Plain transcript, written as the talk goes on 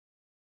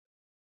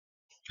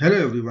Hello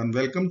everyone,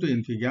 welcome to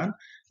Infigyan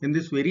in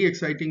this very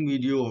exciting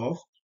video of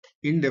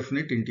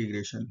indefinite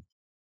integration.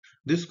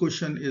 This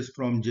question is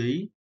from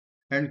JEE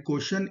and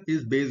question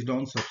is based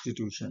on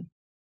substitution.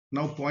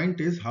 Now point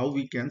is how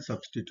we can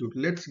substitute.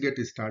 Let's get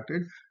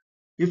started.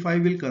 If I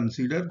will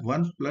consider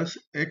 1 plus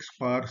x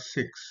power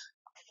 6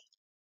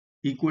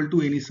 equal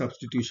to any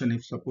substitution,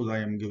 if suppose I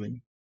am giving,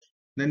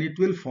 then it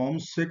will form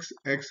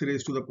 6x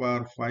raised to the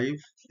power 5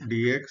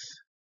 dx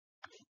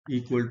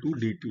equal to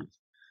dt.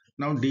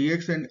 Now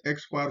dx and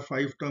x power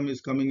 5 term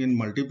is coming in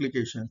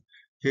multiplication.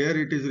 Here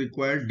it is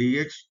required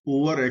dx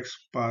over x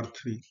power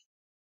 3.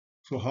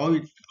 So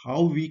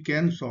how we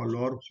can solve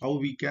or how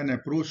we can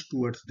approach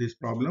towards this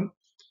problem?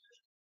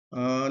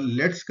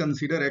 Let's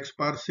consider x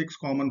power 6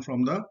 common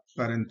from the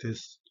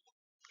parenthesis.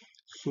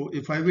 So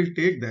if I will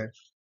take that,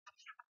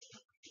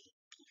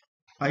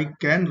 I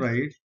can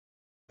write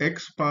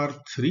x power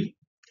 3.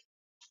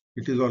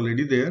 It is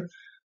already there.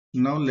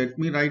 Now let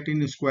me write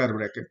in square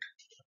bracket.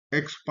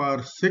 X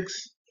power 6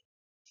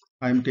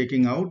 I am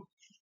taking out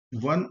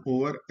 1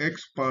 over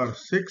x power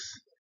 6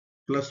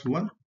 plus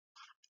 1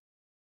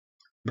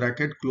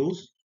 bracket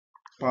close,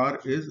 power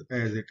is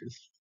as it is.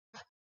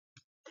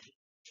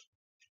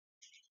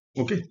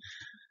 Okay,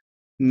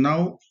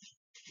 now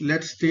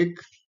let's take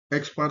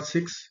x power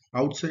 6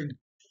 outside.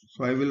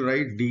 So I will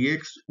write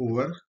dx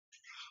over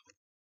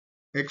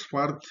x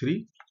power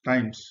 3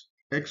 times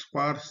x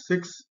power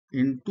 6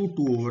 into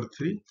 2 over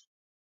 3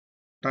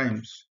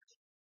 times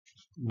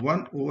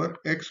 1 over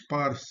x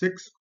power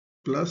 6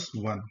 plus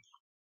 1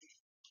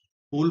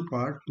 whole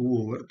power 2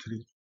 over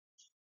 3.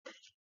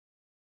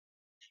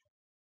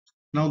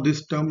 Now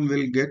this term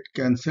will get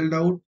cancelled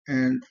out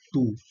and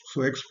 2.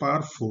 So x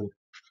power 4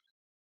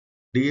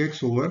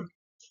 dx over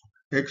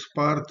x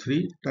power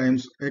 3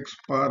 times x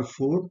power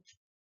 4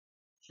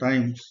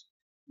 times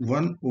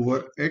 1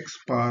 over x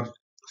power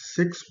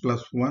 6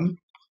 plus 1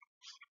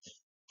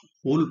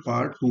 whole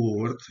power 2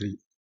 over 3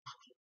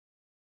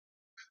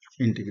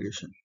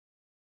 integration.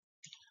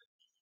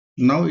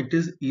 Now it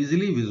is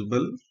easily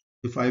visible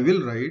if I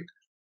will write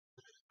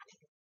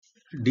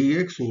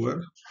dx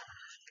over,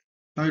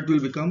 now it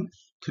will become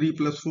 3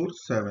 plus 4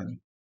 7,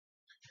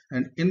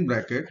 and in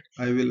bracket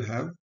I will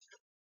have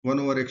 1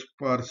 over x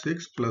power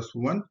 6 plus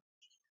 1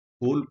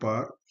 whole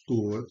power 2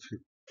 over 3.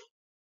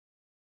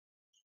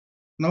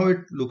 Now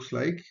it looks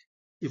like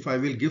if I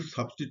will give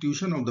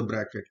substitution of the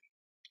bracket,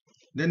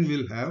 then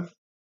we'll have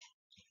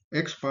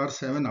x power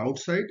 7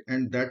 outside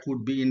and that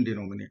would be in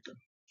denominator.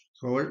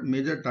 So our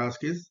major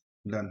task is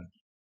done.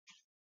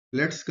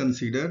 Let's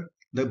consider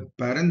the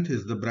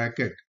parenthesis, the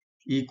bracket,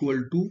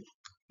 equal to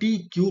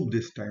t cube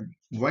this time.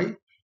 Why?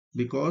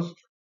 Because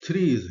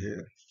 3 is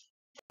here.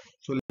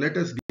 So let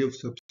us give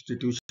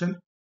substitution.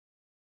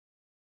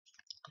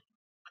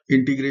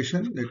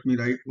 Integration, let me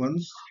write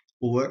once,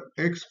 over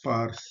x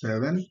power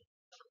 7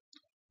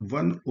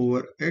 1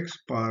 over x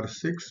power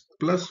 6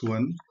 plus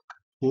 1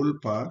 whole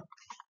power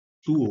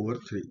 2 over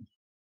 3.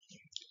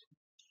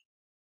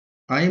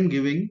 I am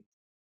giving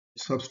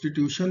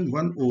substitution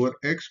 1 over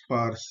x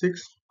power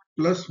 6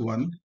 plus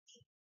 1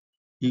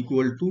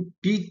 equal to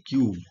t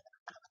cube,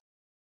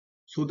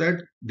 so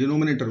that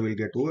denominator will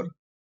get over,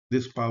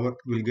 this power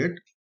will get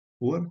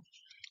over.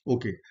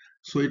 Okay,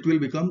 so it will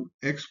become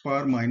x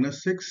power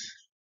minus 6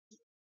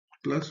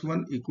 plus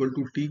 1 equal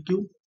to t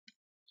cube.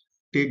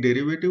 Take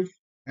derivative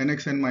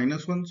nx and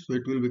minus 1, so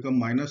it will become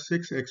minus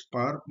 6 x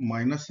power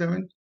minus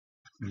 7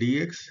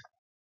 dx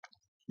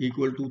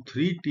equal to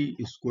 3t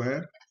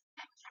square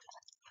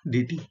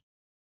dt.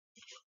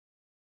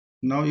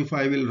 Now if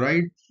I will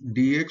write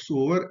dx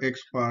over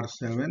x power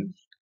 7,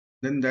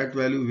 then that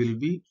value will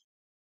be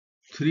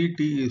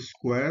 3t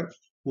square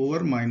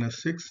over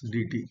minus 6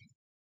 dt,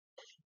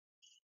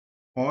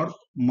 or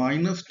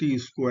minus t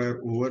square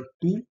over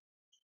 2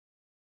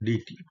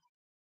 dt.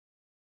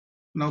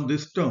 Now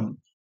this term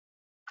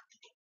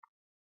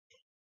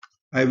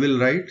I will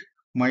write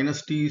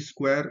minus t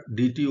square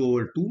dt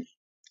over 2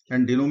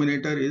 and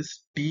denominator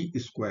is t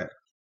square.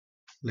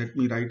 Let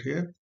me write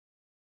here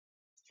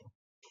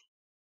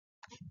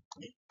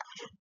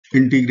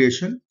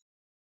integration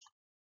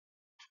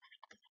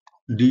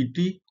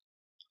dt,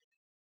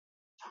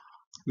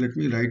 let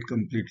me write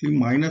completely,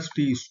 minus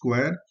t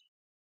square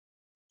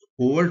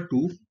over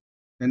 2,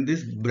 and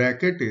this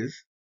bracket is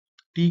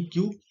t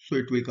cube, so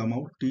it will come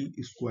out t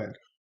square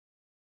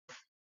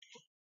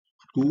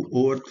 2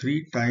 over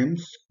 3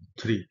 times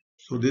 3.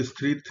 So this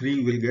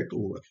 3 will get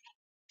over.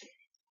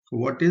 So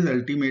what is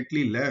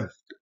ultimately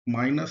left?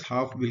 Minus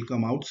half will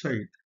come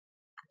outside,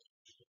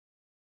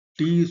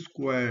 t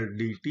square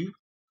dt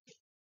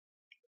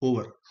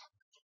over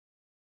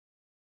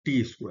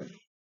t square.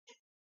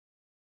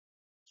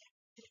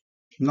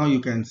 Now you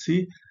can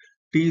see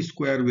t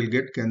square will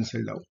get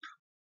cancelled out.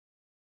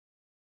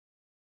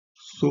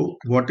 So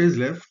what is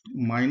left?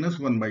 Minus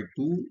 1 by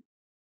 2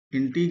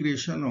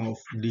 integration of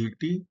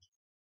dt,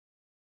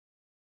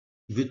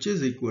 which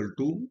is equal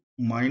to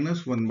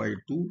minus 1 by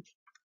 2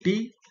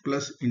 t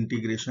plus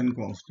integration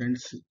constant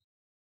c.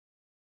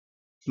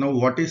 Now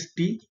what is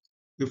t?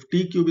 If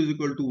t cube is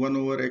equal to 1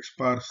 over x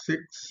power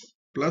 6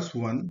 plus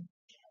 1,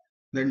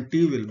 then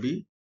t will be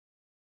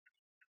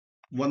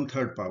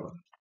 1/3 power.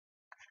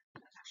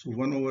 So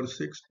 1 over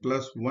 6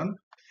 plus 1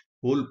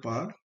 whole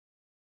power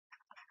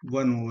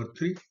 1 over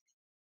 3.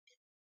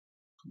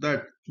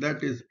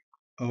 That is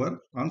our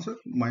answer,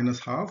 minus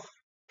half.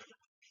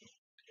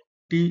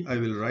 T I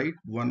will write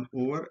 1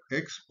 over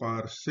x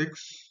power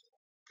 6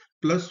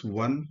 plus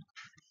 1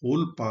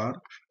 whole power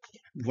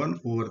 1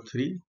 over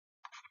 3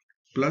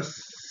 plus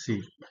c.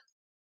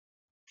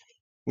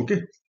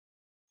 Okay.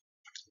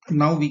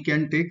 Now we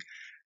can take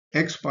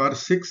x power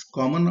 6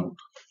 common out.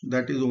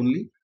 That is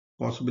only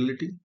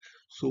possibility.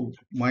 So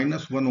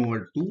minus 1 over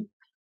 2.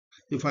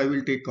 If I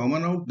will take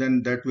common out,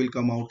 then that will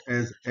come out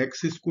as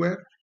x square.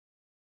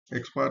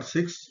 X power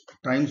 6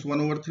 times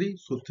 1 over 3.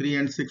 So 3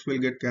 and 6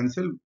 will get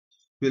cancelled.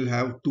 We'll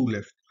have 2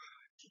 left.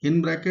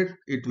 In bracket,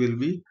 it will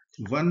be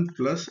 1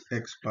 plus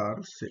x power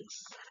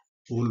 6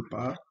 whole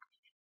power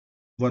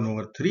 1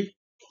 over 3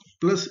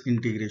 plus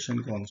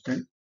integration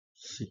constant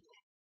c.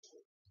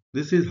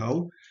 This is how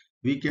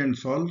we can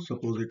solve.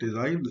 Suppose it is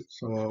I.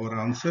 So our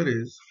answer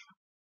is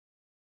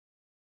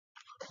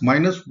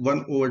minus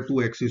 1 over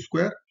 2x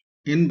square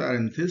in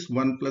parenthesis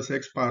 1 plus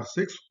x power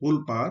 6 whole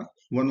power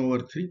 1 over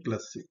 3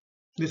 plus c.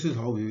 This is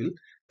how we will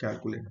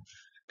calculate.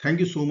 Thank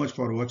you so much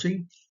for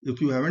watching. If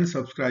you haven't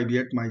subscribed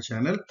yet my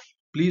channel,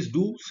 please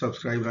do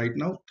subscribe right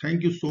now.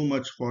 Thank you so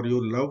much for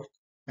your love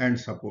and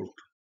support.